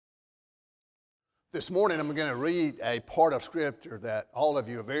This morning I'm going to read a part of Scripture that all of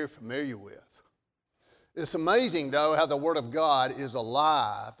you are very familiar with. It's amazing, though, how the Word of God is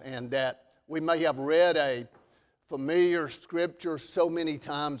alive and that we may have read a familiar Scripture so many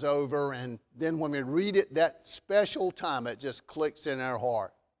times over, and then when we read it that special time, it just clicks in our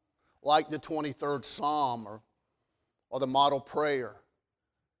heart, like the 23rd Psalm or the model prayer.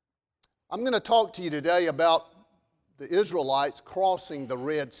 I'm going to talk to you today about the Israelites crossing the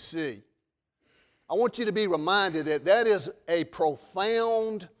Red Sea. I want you to be reminded that that is a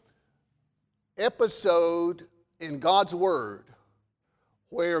profound episode in God's Word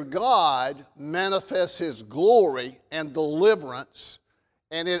where God manifests His glory and deliverance,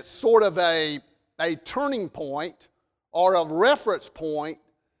 and it's sort of a turning point or a reference point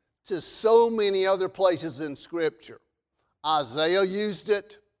to so many other places in Scripture. Isaiah used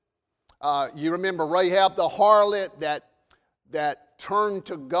it. You remember Rahab the harlot that turned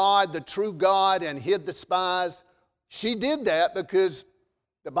to God, the true God, and hid the spies. She did that because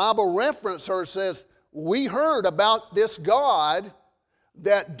the Bible reference her says, we heard about this God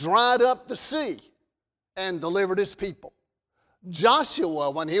that dried up the sea and delivered His people.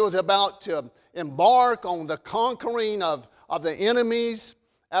 Joshua, when he was about to embark on the conquering of the enemies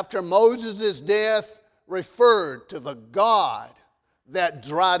after Moses' death, referred to the God that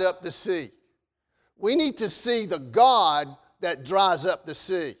dried up the sea. We need to see the God that dries up the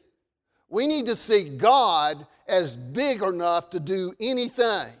sea. We need to see God as big enough to do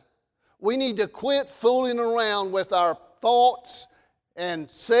anything. We need to quit fooling around with our thoughts and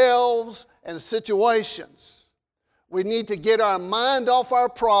selves and situations. We need to get our mind off our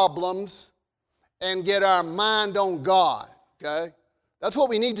problems and get our mind on God, okay? That's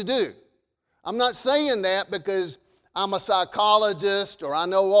what we need to do. I'm not saying that because I'm a psychologist or I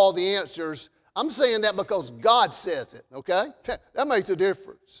know all the answers. I'm saying that because God says it, okay? That makes a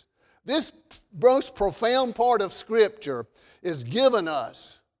difference. This most profound part of Scripture is given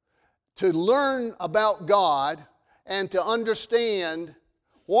us to learn about God and to understand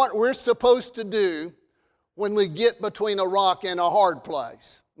what we're supposed to do when we get between a rock and a hard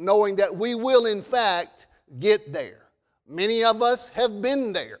place, knowing that we will, in fact, get there. Many of us have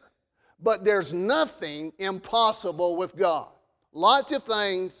been there, but there's nothing impossible with God. Lots of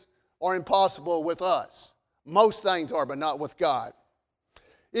things are impossible with us. Most things are, but not with God.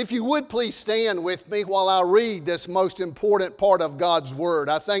 If you would please stand with me while I read this most important part of God's Word.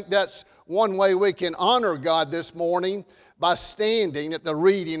 I think that's one way we can honor God this morning, by standing at the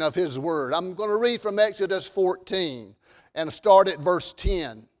reading of His Word. I'm going to read from Exodus 14 and start at verse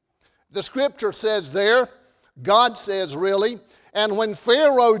 10. The Scripture says there, God says really, and when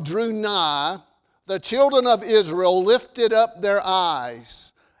Pharaoh drew nigh, the children of Israel lifted up their eyes,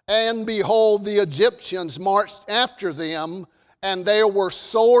 and behold, the Egyptians marched after them, and they were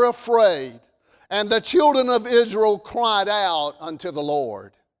sore afraid. And the children of Israel cried out unto the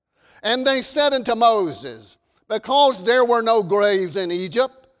Lord. And they said unto Moses, because there were no graves in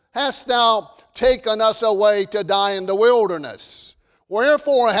Egypt, hast thou taken us away to die in the wilderness?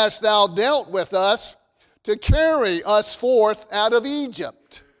 Wherefore hast thou dealt with us to carry us forth out of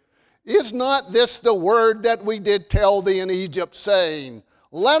Egypt? Is not this the word that we did tell thee in Egypt, saying,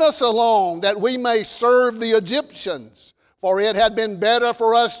 let us alone, that we may serve the Egyptians. For it had been better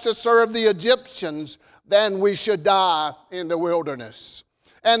for us to serve the Egyptians than we should die in the wilderness.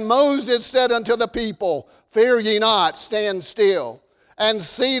 And Moses said unto the people, fear ye not, stand still, and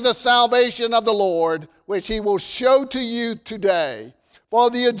see the salvation of the Lord, which He will show to you today. For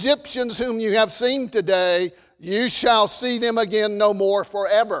the Egyptians whom you have seen today, you shall see them again no more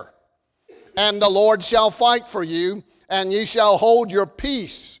forever. And the Lord shall fight for you, and ye shall hold your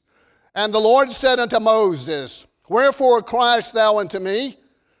peace. And the Lord said unto Moses, wherefore criest thou unto me?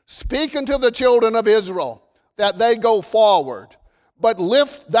 Speak unto the children of Israel, that they go forward. But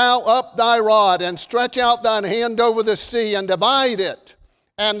lift thou up thy rod, and stretch out thine hand over the sea, and divide it.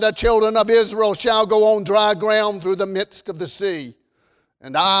 And the children of Israel shall go on dry ground through the midst of the sea.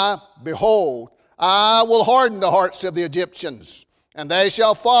 And I, behold, I will harden the hearts of the Egyptians, and they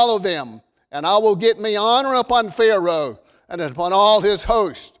shall follow them. And I will get me honor upon Pharaoh, and upon all his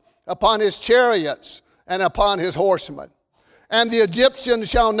host, upon his chariots, and upon his horsemen. And the Egyptians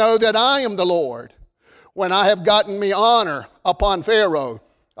shall know that I am the Lord, when I have gotten me honor upon Pharaoh,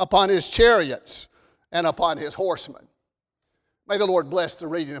 upon his chariots, and upon his horsemen. May the Lord bless the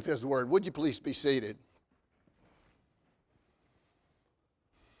reading of His Word. Would you please be seated?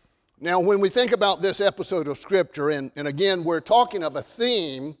 Now, when we think about this episode of Scripture, and again, we're talking of a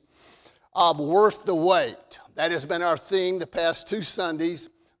theme of worth the wait. That has been our theme the past 2 Sundays.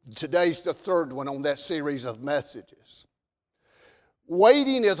 Today's the 3rd one on that series of messages.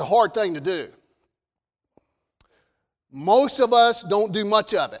 Waiting is a hard thing to do. Most of us don't do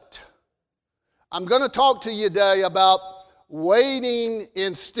much of it. I'm going to talk to you today about waiting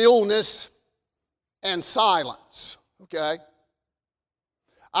in stillness and silence, okay?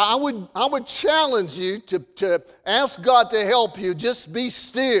 I would challenge you to ask God to help you just be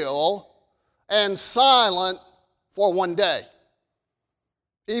still and silent for one day,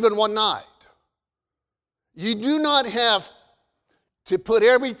 even one night. You do not have to put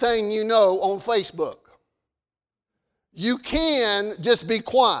everything you know on Facebook. You can just be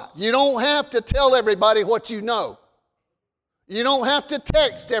quiet. You don't have to tell everybody what you know. You don't have to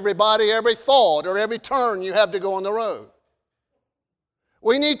text everybody every thought or every turn you have to go on the road.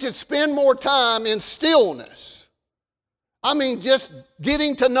 We need to spend more time in stillness. I mean, just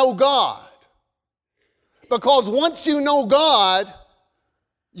getting to know God. Because once you know God,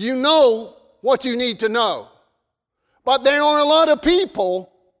 you know what you need to know. But there are a lot of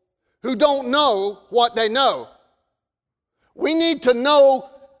people who don't know what they know. We need to know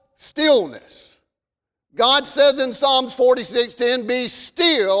stillness. God says in Psalms 46:10, "Be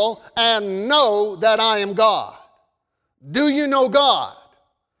still and know that I am God." Do you know God?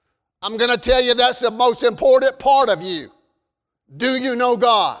 I'm going to tell you that's the most important part of you. Do you know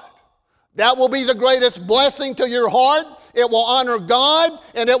God? That will be the greatest blessing to your heart. It will honor God,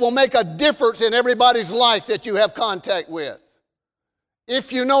 and it will make a difference in everybody's life that you have contact with.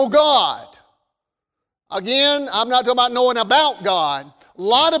 If you know God. Again, I'm not talking about knowing about God. A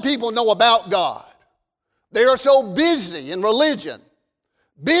lot of people know about God. They are so busy in religion,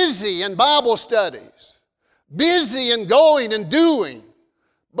 busy in Bible studies, busy in going and doing.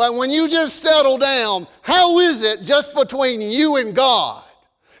 But when you just settle down, how is it just between you and God?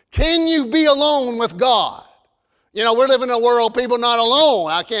 Can you be alone with God? You know, we're living in a world, people not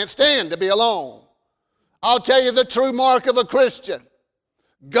alone. I can't stand to be alone. I'll tell you the true mark of a Christian.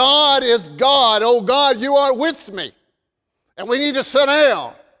 God is God. Oh God, you are with me. And we need to sit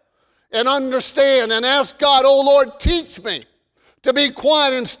down and understand and ask God, oh Lord, teach me to be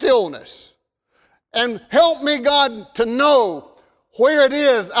quiet in stillness. And help me, God, to know where it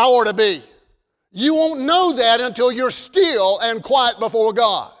is I ought to be. You won't know that until you're still and quiet before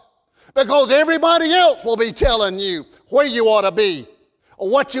God. Because everybody else will be telling you where you ought to be or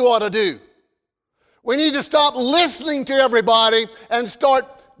what you ought to do. We need to stop listening to everybody and start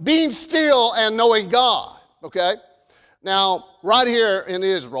being still and knowing God, okay? Now, right here in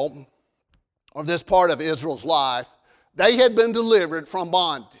Israel, or this part of Israel's life, they had been delivered from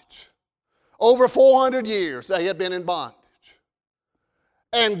bondage. Over 400 years they had been in bondage.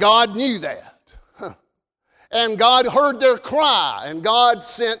 And God knew that. And God heard their cry, and God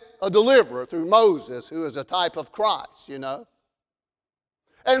sent a deliverer through Moses, who is a type of Christ, you know.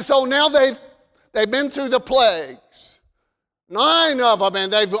 And so now they've been through the plagues. 9 of them,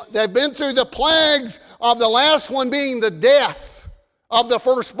 and they've been through the plagues of the last one being the death of the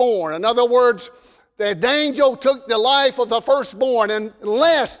firstborn. In other words, the angel took the life of the firstborn,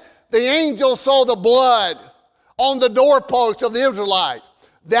 unless the angel saw the blood on the doorpost of the Israelites.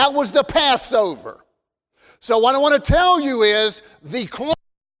 That was the Passover. So what I want to tell you is the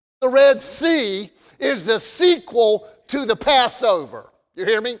Red Sea is the sequel to the Passover. You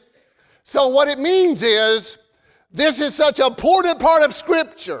hear me? So what it means is, this is such an important part of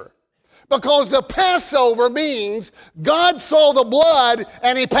Scripture because the Passover means God saw the blood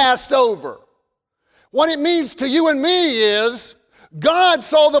and He passed over. What it means to you and me is God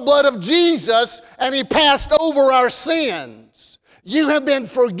saw the blood of Jesus and He passed over our sins. You have been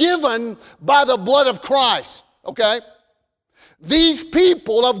forgiven by the blood of Christ, okay? These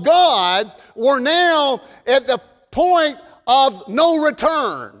people of God were now at the point of no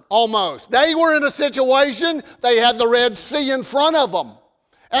return, almost. They were in a situation, they had the Red Sea in front of them.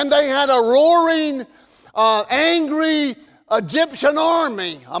 And they had a roaring, angry Egyptian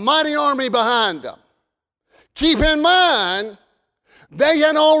army, a mighty army behind them. Keep in mind, they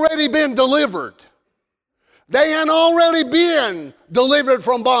had already been delivered. They had already been delivered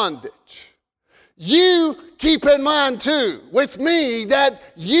from bondage. You keep in mind too, with me, that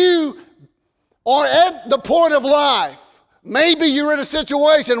you are at the point of life. Maybe you're in a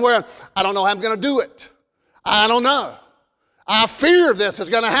situation where, I don't know how I'm going to do it. I don't know. I fear this is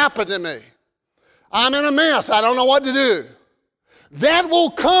going to happen to me. I'm in a mess. I don't know what to do. That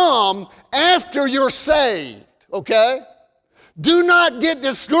will come after you're saved, okay? Do not get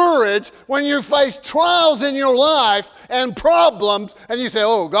discouraged when you face trials in your life and problems and you say,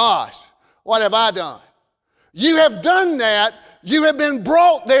 oh gosh, what have I done? You have done that. You have been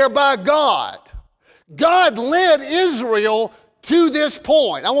brought there by God. God led Israel to this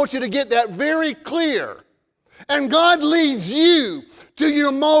point. I want you to get that very clear. And God leads you to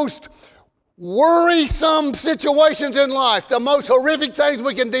your most worrisome situations in life, the most horrific things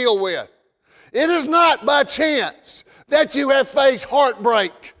we can deal with. It is not by chance that you have faced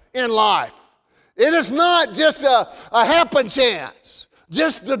heartbreak in life. It is not just a happen chance,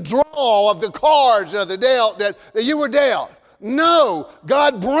 just the draw of the cards of the dealt that you were dealt. No,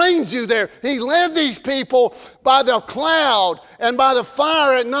 God brings you there. He led these people by the cloud and by the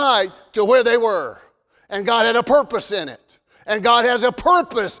fire at night to where they were. And God had a purpose in it. And God has a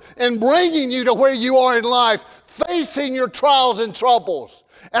purpose in bringing you to where you are in life, facing your trials and troubles.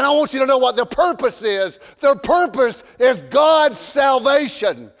 And I want you to know what the purpose is. The purpose is God's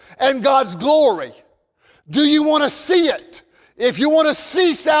salvation and God's glory. Do you want to see it? If you want to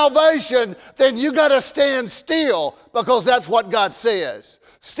see salvation, then you got to stand still, because that's what God says.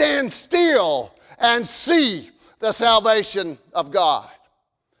 Stand still and see the salvation of God.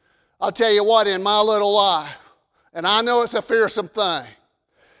 I'll tell you what, in my little life, and I know it's a fearsome thing,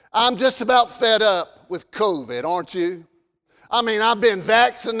 I'm just about fed up with COVID, aren't you? I mean, I've been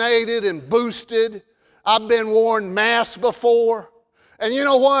vaccinated and boosted. I've been worn masks before. And you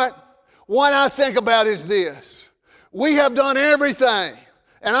know what? What I think about is this. We have done everything,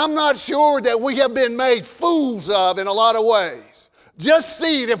 and I'm not sure that we have been made fools of in a lot of ways. Just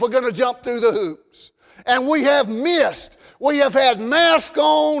see it if we're going to jump through the hoops. And we have missed. We have had masks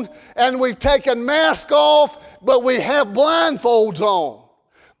on, and we've taken masks off, but we have blindfolds on.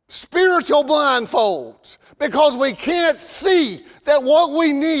 Spiritual blindfolds. Because we can't see that what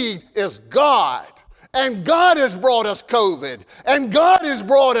we need is God. And God has brought us COVID. And God has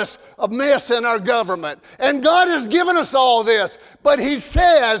brought us a mess in our government. And God has given us all this. But He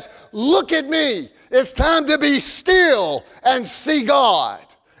says, look at me. It's time to be still and see God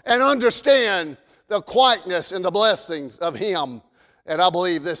and understand the quietness and the blessings of Him. And I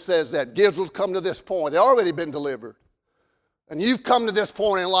believe this says that Israel's come to this point. They've already been delivered. And you've come to this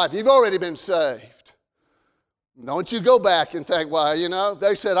point in life. You've already been saved. Don't you go back and think, well, you know,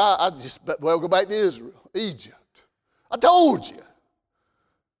 they said, well, go back to Israel, Egypt. I told you,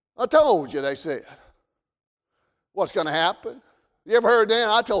 they said. What's going to happen? You ever heard that?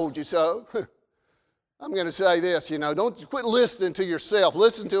 I told you so. I'm going to say this, you know, don't quit listening to yourself.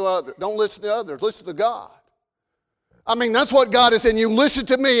 Listen to others. Don't listen to others. Listen to God. I mean, that's what God is saying. You listen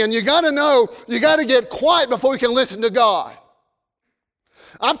to me, and you got to know, you got to get quiet before you can listen to God.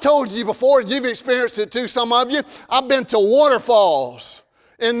 I've told you before, and you've experienced it too, some of you. I've been to waterfalls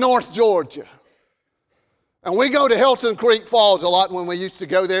in North Georgia. And we go to Hilton Creek Falls a lot when we used to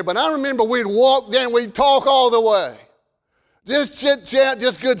go there. But I remember we'd walk there and we'd talk all the way. Just chit-chat,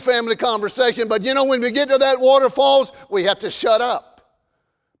 just good family conversation. But you know, when we get to that waterfalls, we have to shut up.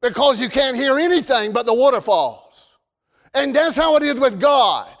 Because you can't hear anything but the waterfalls. And that's how it is with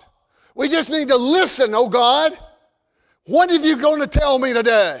God. We just need to listen, oh God. What are you going to tell me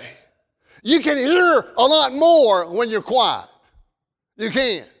today? You can hear a lot more when you're quiet. You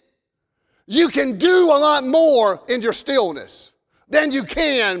can. You can do a lot more in your stillness than you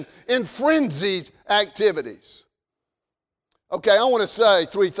can in frenzied activities. Okay, I want to say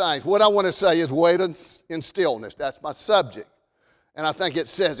three things. What I want to say is wait in stillness. That's my subject. And I think it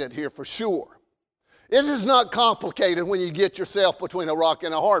says it here for sure. This is not complicated when you get yourself between a rock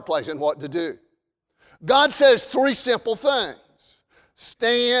and a hard place and what to do. God says three simple things.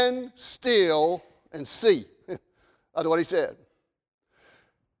 Stand still and see. That's what He said.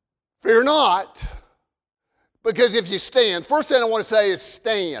 Fear not, because if you stand, first thing I want to say is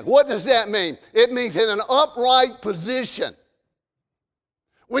stand. What does that mean? It means in an upright position.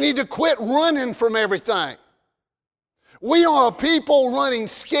 We need to quit running from everything. We are a people running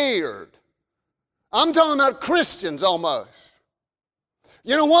scared. I'm talking about Christians almost.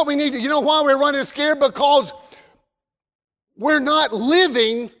 You know what we need to, you know why we're running scared? Because we're not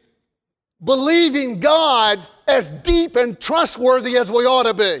living, believing God as deep and trustworthy as we ought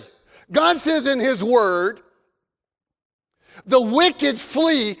to be. God says in His Word, the wicked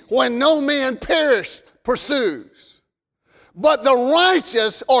flee when no man pursues, but the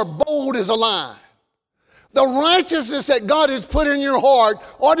righteous are bold as a lion. The righteousness that God has put in your heart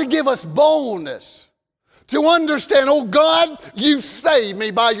ought to give us boldness to understand, oh God, you saved me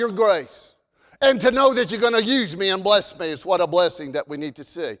by your grace. And to know that you're going to use me and bless me is what a blessing that we need to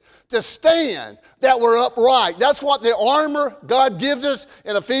see. To stand, that we're upright. That's what the armor God gives us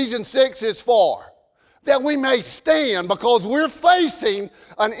in Ephesians 6 is for. That we may stand because we're facing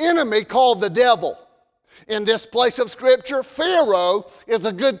an enemy called the devil. In this place of Scripture, Pharaoh is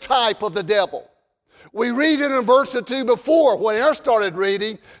a good type of the devil. We read it in verse or two before, when I started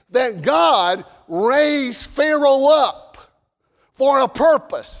reading, that God raised Pharaoh up for a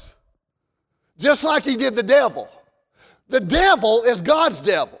purpose, just like He did the devil. The devil is God's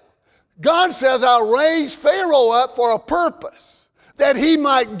devil. God says, I raised Pharaoh up for a purpose, that he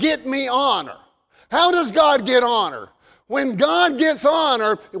might get me honor. How does God get honor? When God gets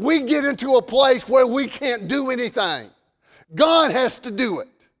honor, we get into a place where we can't do anything. God has to do it.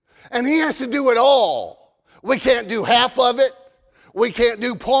 And he has to do it all. We can't do half of it. We can't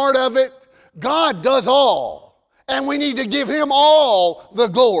do part of it. God does all. And we need to give him all the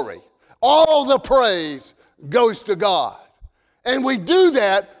glory. All the praise goes to God. And we do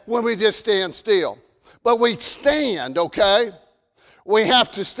that when we just stand still. But we stand, okay? We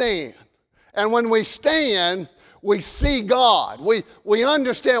have to stand. And when we stand, we see God. We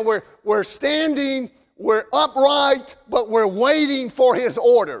understand we're standing, we're upright, but we're waiting for his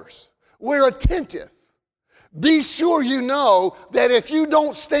orders. We're attentive. Be sure you know that if you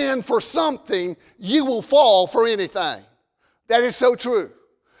don't stand for something, you will fall for anything. That is so true.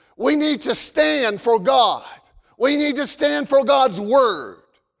 We need to stand for God. We need to stand for God's word.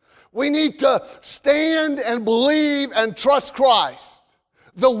 We need to stand and believe and trust Christ.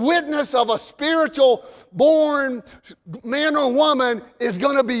 The witness of a spiritual born man or woman is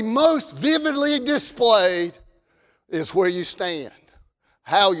going to be most vividly displayed is where you stand,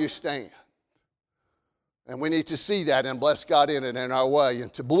 how you stand. And we need to see that and bless God in it in our way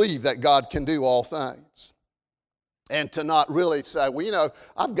and to believe that God can do all things. And to not really say, well, you know,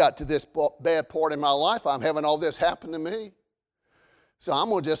 I've got to this bad part in my life. I'm having all this happen to me. So I'm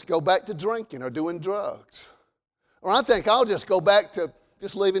going to just go back to drinking or doing drugs. Or I think I'll just go back to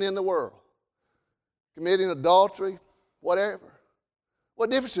just living in the world, committing adultery, whatever.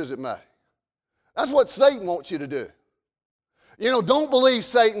 What difference does it make? That's what Satan wants you to do. You know, don't believe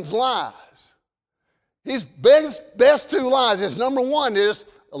Satan's lies. His best two lies is, number one is,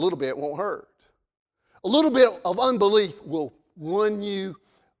 a little bit won't hurt. A little bit of unbelief will run you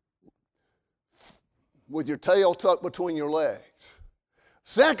with your tail tucked between your legs.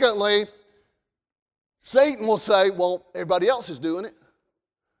 Secondly, Satan will say, well, everybody else is doing it.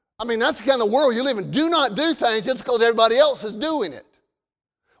 I mean, that's the kind of world you live in. Do not do things just because everybody else is doing it.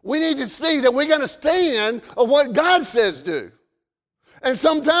 We need to see that we're going to stand of what God says do. And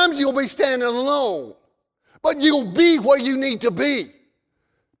sometimes you'll be standing alone, but you'll be where you need to be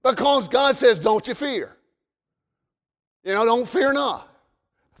because God says, don't you fear. You know, don't fear not.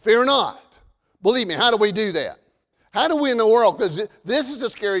 Fear not. Believe me, how do we do that? How do we in the world? Because this is a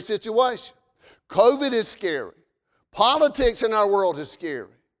scary situation. COVID is scary. Politics in our world is scary.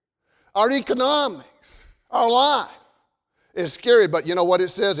 Our economics, our life is scary. But you know what it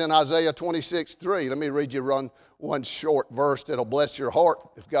says in Isaiah 26:3? Let me read you one short verse that'll bless your heart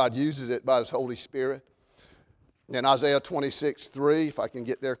if God uses it by his Holy Spirit. In Isaiah 26:3, if I can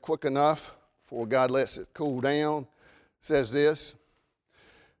get there quick enough before God lets it cool down, says this: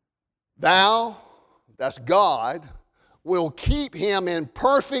 Thou, that's God, will keep him in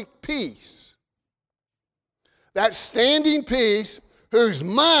perfect peace. That standing peace whose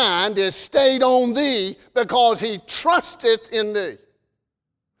mind is stayed on thee because he trusteth in thee.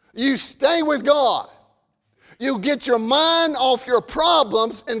 You stay with God. You get your mind off your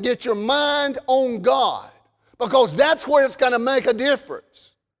problems and get your mind on God because that's where it's going to make a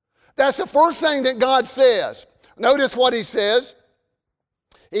difference. That's the first thing that God says. Notice what he says.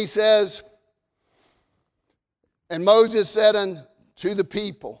 He says, and Moses said unto the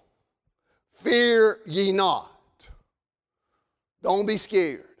people, fear ye not. Don't be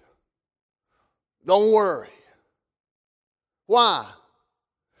scared. Don't worry. Why?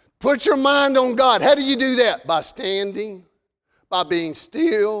 Put your mind on God. How do you do that? By standing, by being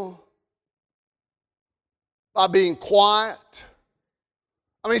still, by being quiet.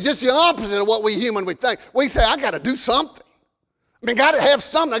 I mean, just the opposite of what we human would think. We say, I got to do something. I mean, got to have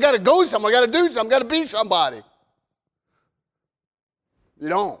something. I got to go somewhere. I got to do something. I got to be somebody. You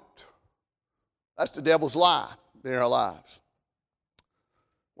don't. That's the devil's lie in our lives.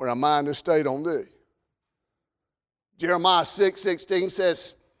 When our mind is stayed on thee. Jeremiah 6:16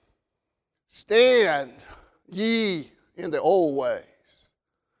 says, stand ye in the old ways.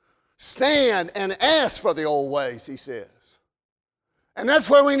 Stand and ask for the old ways, he says. And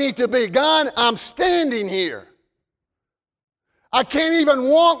that's where we need to be. God, I'm standing here. I can't even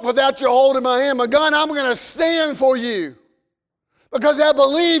walk without you holding my hand. But God, I'm going to stand for you. Because I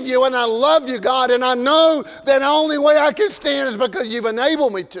believe you and I love you, God, and I know that the only way I can stand is because you've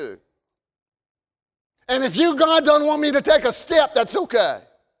enabled me to. And if you, God, don't want me to take a step, that's okay.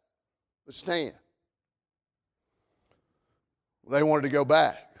 But stand. They wanted to go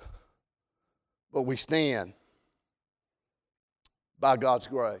back. But we stand by God's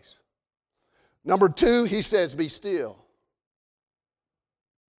grace. Number two, he says, be still.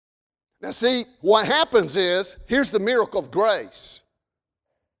 Now see, what happens is, here's the miracle of grace.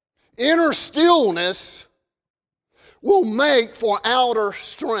 Inner stillness will make for outer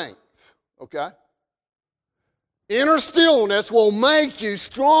strength, okay? Inner stillness will make you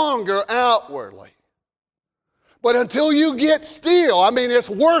stronger outwardly. But until you get still, it's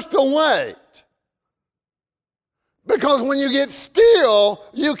worth the wait. Because when you get still,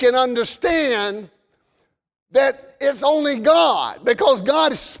 you can understand that it's only God. Because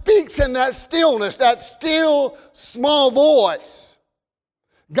God speaks in that stillness, that still small voice.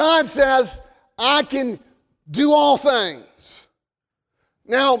 God says, I can do all things.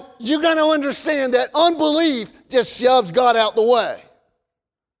 Now, you got to understand that unbelief just shoves God out the way.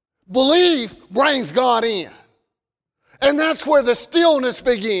 Belief brings God in. And that's where the stillness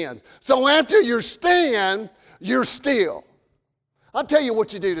begins. So after you stand, you're still. I'll tell you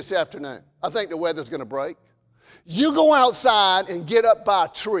what you do this afternoon. I think the weather's going to break. You go outside and get up by a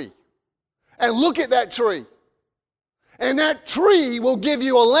tree and look at that tree. And that tree will give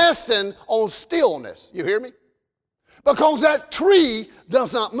you a lesson on stillness. You hear me? Because that tree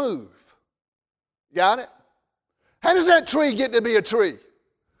does not move. Got it? How does that tree get to be a tree?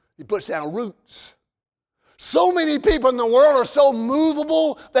 He puts down roots. So many people in the world are so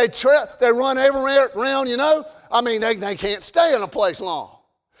movable, they run everywhere around, they can't stay in a place long.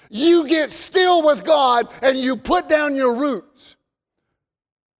 You get still with God and you put down your roots.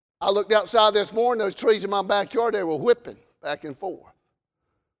 I looked outside this morning, those trees in my backyard, they were whipping back and forth.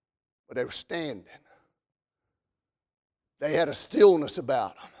 But they were standing. They had a stillness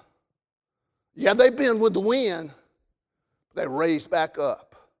about them. Yeah, they bend with the wind, but they raised back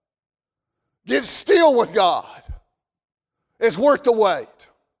up. Get still with God. It's worth the wait.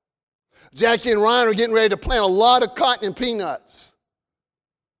 Jackie and Ryan are getting ready to plant a lot of cotton and peanuts.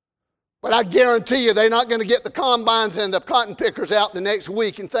 But I guarantee you they're not going to get the combines and the cotton pickers out the next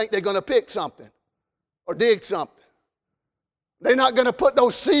week and think they're going to pick something or dig something. They're not going to put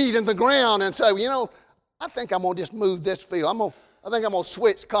those seeds in the ground and say, I think I'm going to just move this field. I think I'm going to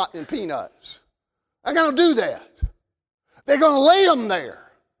switch cotton and peanuts. They're going to do that. They're going to lay them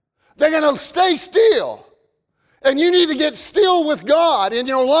there. They're going to stay still. And you need to get still with God in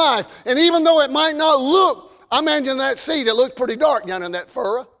your life. And even though it might not look, I imagine that seed, it looked pretty dark down in that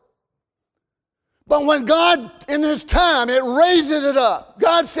furrow. But when God, in His time, it raises it up.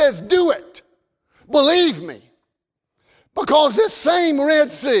 God says, do it. Believe me. Because this same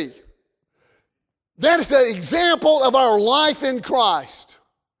Red Sea, that is the example of our life in Christ.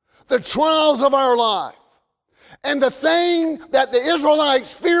 The trials of our life. And the thing that the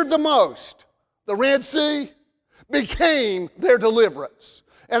Israelites feared the most, the Red Sea, became their deliverance.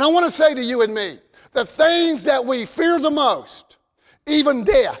 And I want to say to you and me, the things that we fear the most, even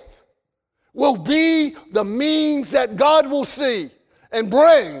death, will be the means that God will see and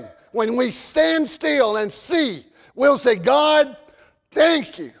bring when we stand still and see. We'll say, God,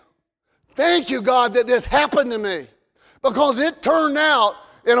 thank you. Thank you, God, that this happened to me. Because it turned out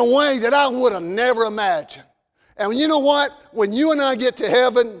in a way that I would have never imagined. And you know what? When you and I get to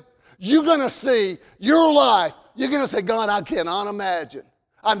heaven, you're going to see your life. You're going to say, God, I cannot imagine.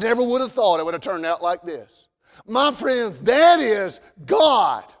 I never would have thought it would have turned out like this. My friends, that is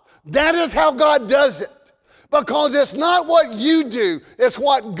God. That is how God does it. Because it's not what you do. It's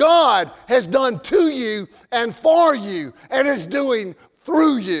what God has done to you and for you and is doing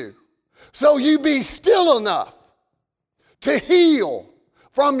through you. So you be still enough to heal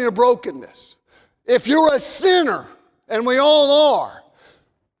from your brokenness. If you're a sinner, and we all are,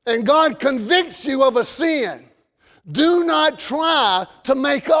 and God convicts you of a sin, do not try to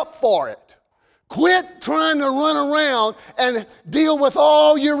make up for it. Quit trying to run around and deal with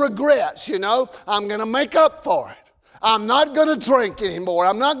all your regrets, I'm going to make up for it. I'm not going to drink anymore.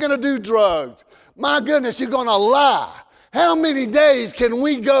 I'm not going to do drugs. My goodness, you're going to lie. How many days can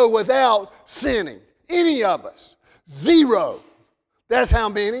we go without sinning? Any of us? 0. That's how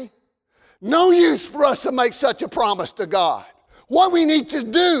many. No use for us to make such a promise to God. What we need to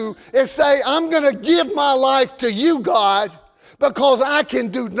do is say, I'm going to give my life to you, God, because I can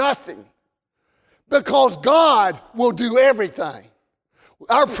do nothing. Because God will do everything.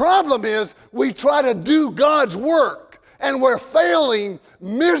 Our problem is we try to do God's work and we're failing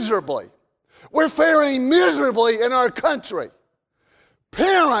miserably. We're failing miserably in our country.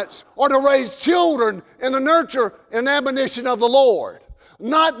 Parents are to raise children in the nurture and admonition of the Lord,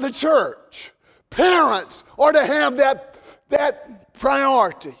 not the church. Parents are to have that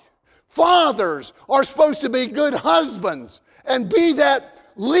priority. Fathers are supposed to be good husbands and be that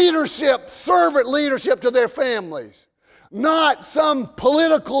leadership, servant leadership to their families, not some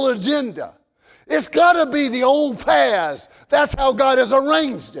political agenda. It's got to be the old paths. That's how God has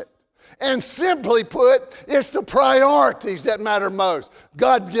arranged it. And simply put, it's the priorities that matter most.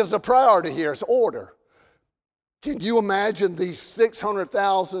 God gives a priority here. It's order. Can you imagine these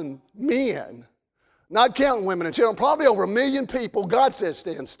 600,000 men, not counting women and children, probably over 1 million people, God says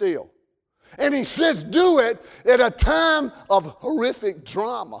stand still. And he says do it at a time of horrific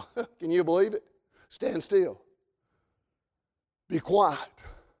drama. Can you believe it? Stand still. Be quiet.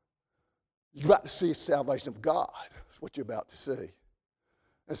 You're about to see the salvation of God. That's what you're about to see.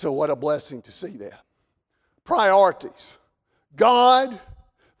 And so what a blessing to see that. Priorities. God,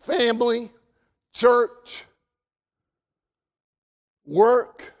 family, church,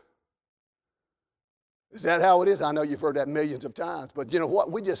 work. Is that how it is? I know you've heard that millions of times, but you know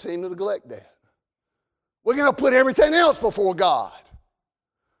what? We just seem to neglect that. We're going to put everything else before God.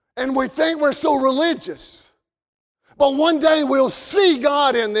 And we think we're so religious. But one day we'll see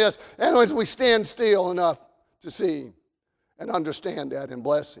God in this, and as we stand still enough to see Him and understand that and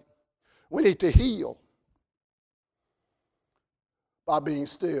bless Him. We need to heal by being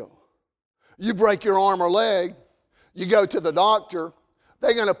still. You break your arm or leg, you go to the doctor,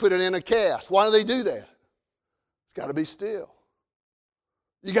 they're going to put it in a cast. Why do they do that? It's got to be still.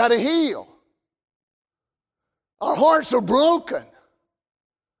 You got to heal. Our hearts are broken.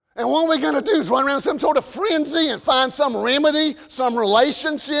 And what we're going to do is run around some sort of frenzy and find some remedy, some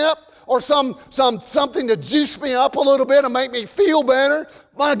relationship, or something to juice me up a little bit and make me feel better.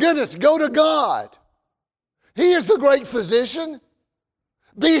 My goodness, go to God. He is the great physician.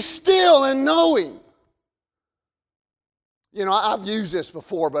 Be still and know Him. You know, I've used this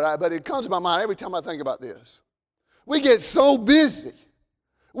before, but it comes to my mind every time I think about this. We get so busy,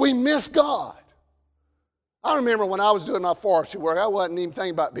 we miss God. I remember when I was doing my forestry work, I wasn't even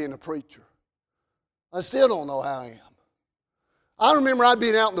thinking about being a preacher. I still don't know how I am. I remember I'd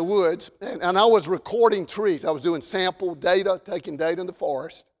been out in the woods, and I was recording trees. I was doing sample data, taking data in the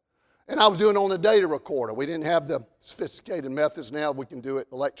forest, and I was doing it on a data recorder. We didn't have the sophisticated methods now. We can do it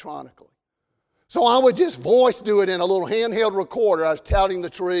electronically. So I would just voice do it in a little handheld recorder. I was touting the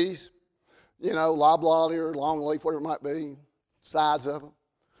trees, you know, loblolly or longleaf, whatever it might be, size of them.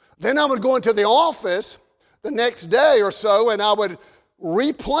 Then I would go into the office the next day or so, and I would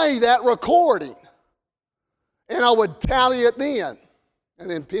replay that recording. And I would tally it then. And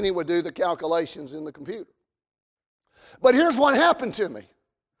then Penny would do the calculations in the computer. But here's what happened to me.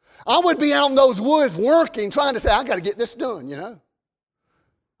 I would be out in those woods working, trying to say, I got to get this done, you know.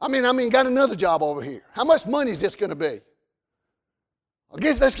 I mean, got another job over here. How much money is this going to be? I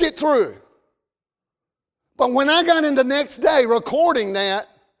guess let's get through. But when I got in the next day recording that,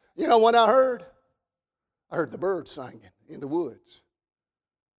 you know what I heard? I heard the birds singing in the woods.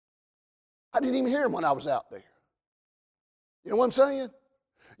 I didn't even hear them when I was out there. You know what I'm saying?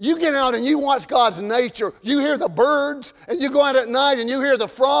 You get out and you watch God's nature. You hear the birds, and you go out at night and you hear the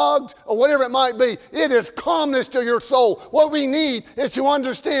frogs or whatever it might be. It is calmness to your soul. What we need is to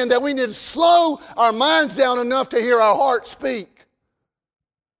understand that we need to slow our minds down enough to hear our heart speak.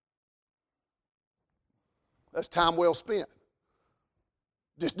 That's time well spent.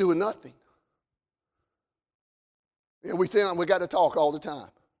 Just doing nothing. And we think we got to talk all the time.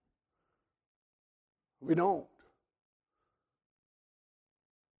 We don't.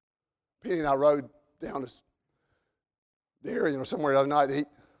 Penny and I rode down the area, somewhere the other night to eat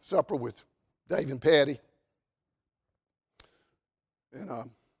supper with Dave and Patty. And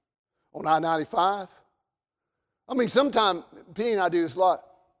on I-95. I mean, sometimes Penny and I do this a lot.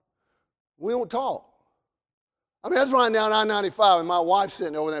 We don't talk. I mean, that's riding down I-95 and my wife's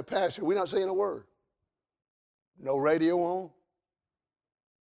sitting over there pasture. We're not saying a word. No radio on.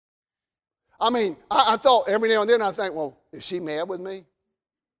 I mean, I thought every now and then I think, well, is she mad with me?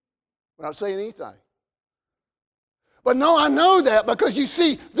 We're not saying anything. But no, I know that because you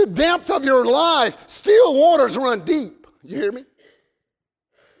see, the depth of your life, still waters run deep. You hear me?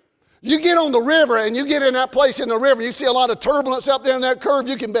 You get on the river and you get in that place in the river, you see a lot of turbulence up there in that curve,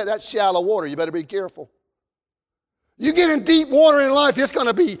 you can bet that's shallow water. You better be careful. You get in deep water in life, it's going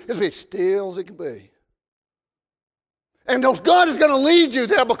to be as still as it can be. And God is going to lead you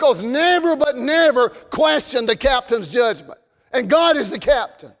there because never but never question the captain's judgment. And God is the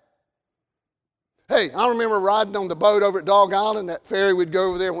captain. Hey, I remember riding on the boat over at Dog Island, that ferry we'd go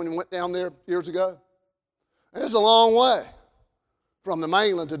over there when we went down there years ago. And it's a long way from the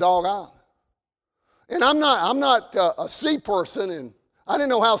mainland to Dog Island. And I'm not a sea person, and I didn't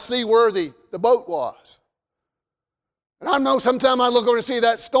know how seaworthy the boat was. And I know sometimes I look over and see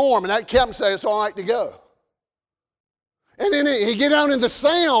that storm, and that captain say it's all right to go. And then he get out in the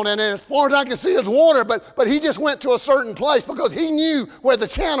sound, and as far as I can see is water, but he just went to a certain place because he knew where the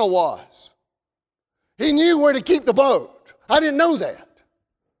channel was. He knew where to keep the boat. I didn't know that.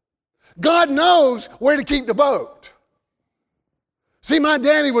 God knows where to keep the boat. See, my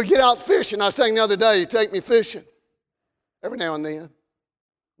daddy would get out fishing. I was saying the other day, he'd take me fishing every now and then.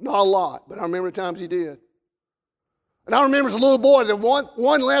 Not a lot, but I remember the times he did. And I remember as a little boy, the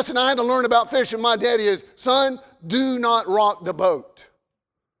one lesson I had to learn about fishing, my daddy is, son, do not rock the boat.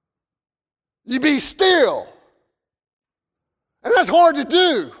 You be still. And that's hard to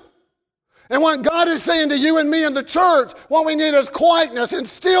do. And what God is saying to you and me in the church, what we need is quietness and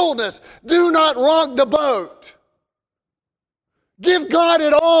stillness. Do not rock the boat. Give God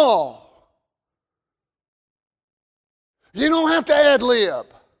it all. You don't have to ad lib.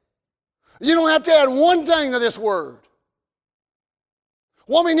 You don't have to add one thing to this word.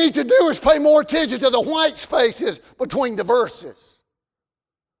 What we need to do is pay more attention to the white spaces between the verses.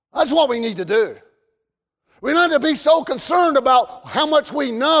 That's what we need to do. We don't have to be so concerned about how much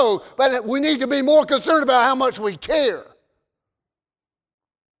we know, but we need to be more concerned about how much we care.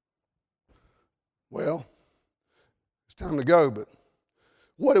 Well, it's time to go, but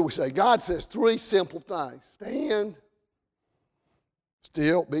what do we say? God says three simple things. Stand,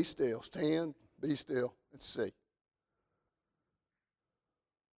 still, be still. Stand, be still, and see.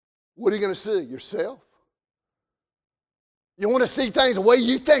 What are you going to see? Yourself? You want to see things the way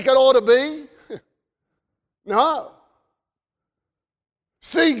you think it ought to be? No.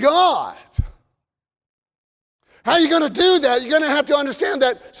 See God. How are you going to do that? You're going to have to understand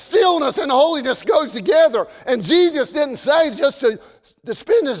that stillness and holiness goes together. And Jesus didn't say just to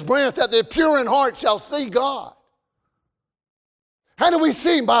spend his breath that the pure in heart shall see God. How do we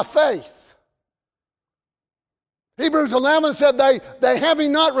see him? By faith. Hebrews 11 said they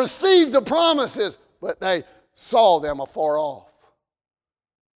having not received the promises, but they saw them afar off.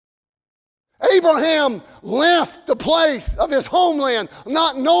 Abraham left the place of his homeland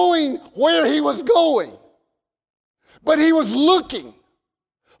not knowing where he was going. But he was looking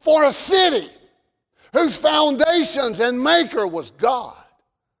for a city whose foundations and maker was God.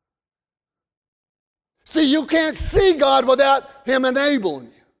 See, you can't see God without him enabling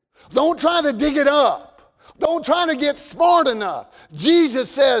you. Don't try to dig it up. Don't try to get smart enough. Jesus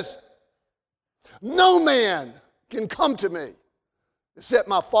says, no man can come to me except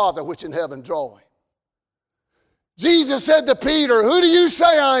my Father which in heaven draw him. Jesus said to Peter, who do you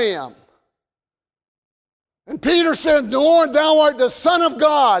say I am? And Peter said, Lord, thou art the Son of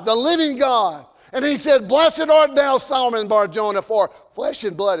God, the living God. And he said, blessed art thou, Simon Bar-Jonah, for flesh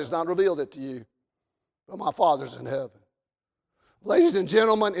and blood has not revealed it to you, but my Father's in heaven. Ladies and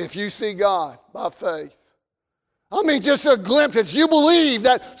gentlemen, if you see God by faith, I mean just a glimpse, if you believe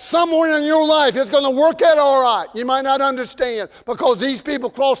that somewhere in your life it's going to work out all right, you might not understand because these people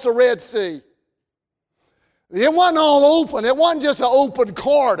crossed the Red Sea. It wasn't all open. It wasn't just an open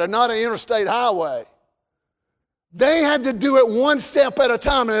corridor, not an interstate highway. They had to do it one step at a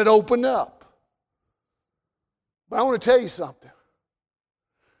time and it opened up. But I want to tell you something.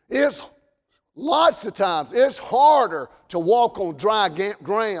 It's lots of times, it's harder to walk on dry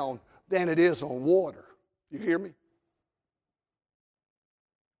ground than it is on water. You hear me?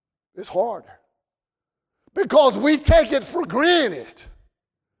 It's harder. Because we take it for granted.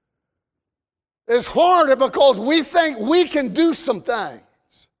 It's harder because we think we can do some things.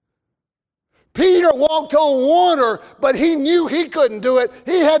 Peter walked on water, but he knew he couldn't do it.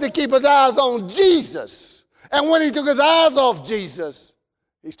 He had to keep his eyes on Jesus. And when he took his eyes off Jesus,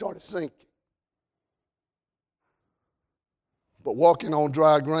 he started sinking. But walking on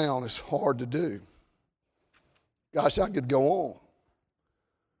dry ground is hard to do. Gosh, I could go on.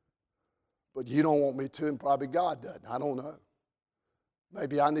 But you don't want me to, and probably God doesn't. I don't know.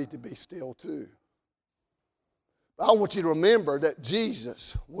 Maybe I need to be still too. I want you to remember that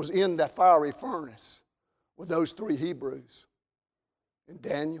Jesus was in that fiery furnace with those three Hebrews and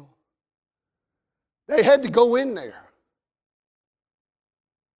Daniel. They had to go in there.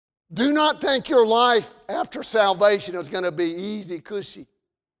 Do not think your life after salvation is going to be easy, cushy.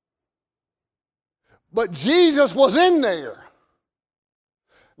 But Jesus was in there.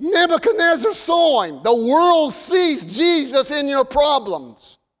 Nebuchadnezzar saw him. The world sees Jesus in your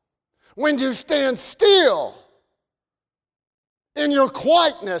problems. When you stand still, in your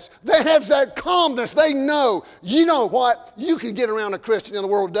quietness, they have that calmness. They know. You know what? You can get around a Christian in the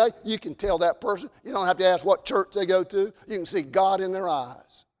world today. You can tell that person. You don't have to ask what church they go to. You can see God in their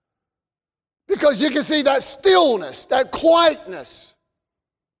eyes. Because you can see that stillness, that quietness.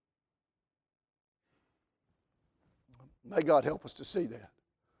 May God help us to see that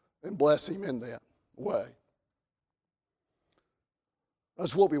and bless him in that way.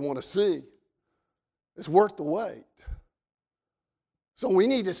 That's what we want to see. It's worth the wait. So we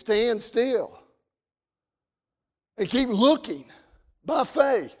need to stand still and keep looking by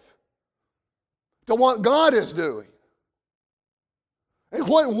faith to what God is doing. And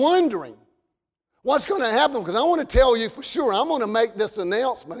quit wondering what's going to happen, because I want to tell you for sure, I'm going to make this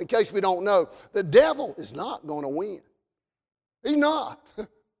announcement in case we don't know. The devil is not going to win. He's not.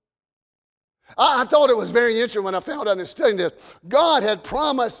 I thought it was very interesting when I found out in studying this. God had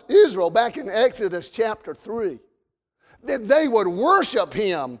promised Israel back in Exodus chapter 3 that they would worship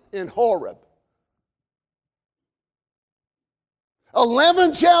him in Horeb.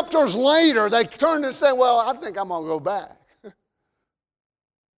 11 chapters later, they turned and said, well, I think I'm going to go back.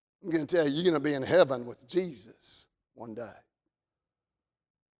 I'm going to tell you, you're going to be in heaven with Jesus one day.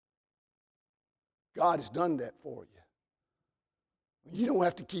 God has done that for you. You don't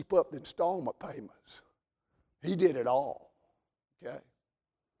have to keep up the installment payments. He did it all. Okay?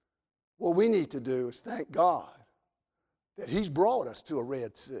 What we need to do is thank God that he's brought us to a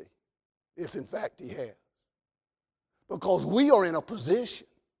Red Sea, if in fact he has. Because we are in a position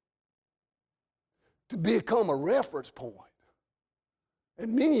to become a reference point.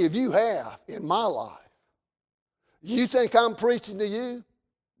 And many of you have in my life. You think I'm preaching to you?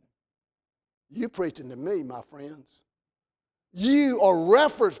 You're preaching to me, my friends. You are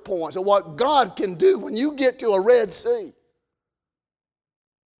reference points of what God can do when you get to a Red Sea.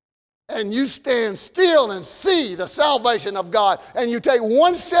 And you stand still and see the salvation of God. And you take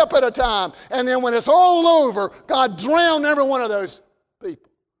one step at a time. And then when it's all over, God drowned every one of those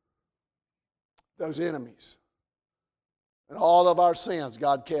people. Those enemies. And all of our sins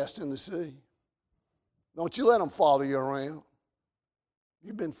God cast in the sea. Don't you let them follow you around.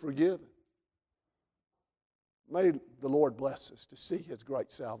 You've been forgiven. May the Lord bless us to see his great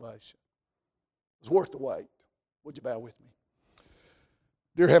salvation. It's worth the wait. Would you bow with me?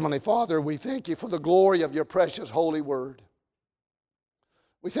 Dear Heavenly Father, we thank you for the glory of your precious holy word.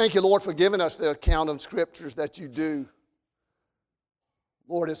 We thank you, Lord, for giving us the account in Scriptures that you do.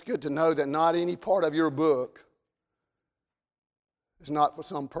 Lord, it's good to know that not any part of your book is not for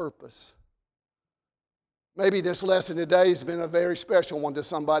some purpose. Maybe this lesson today has been a very special one to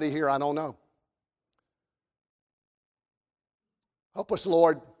somebody here, I don't know. Help us,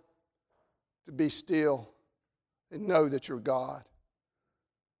 Lord, to be still and know that you're God.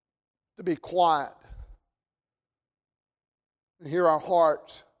 To be quiet and hear our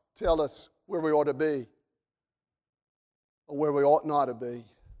hearts tell us where we ought to be or where we ought not to be.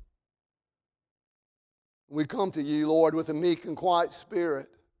 We come to you, Lord, with a meek and quiet spirit.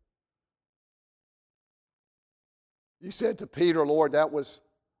 You said to Peter, Lord, that was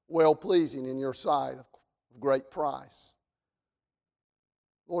well-pleasing in your sight, of great price.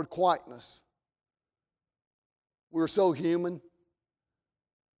 Lord, quietness. We're so human.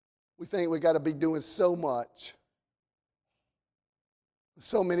 We think we've got to be doing so much.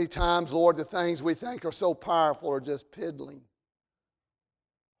 So many times, Lord, the things we think are so powerful are just piddling.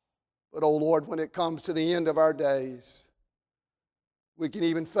 But, oh Lord, when it comes to the end of our days, we can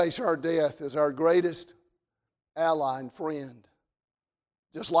even face our death as our greatest ally and friend.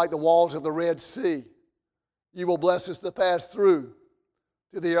 Just like the walls of the Red Sea, you will bless us to pass through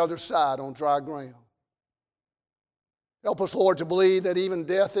to the other side on dry ground. Help us, Lord, to believe that even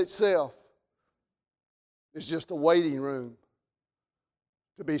death itself is just a waiting room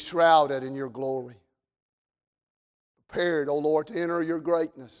to be shrouded in your glory. Prepared, O Lord, to enter your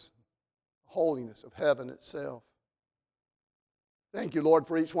greatness, holiness of heaven itself. Thank you, Lord,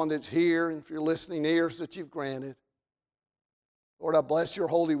 for each one that's here and for your listening ears that you've granted. Lord, I bless your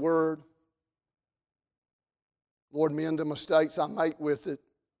holy word. Lord, mend the mistakes I make with it.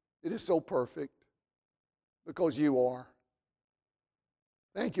 It is so perfect because you are.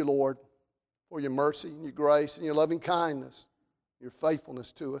 Thank you, Lord, for your mercy and your grace and your loving kindness, your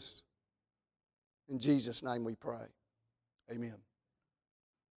faithfulness to us. In Jesus' name we pray. Amen.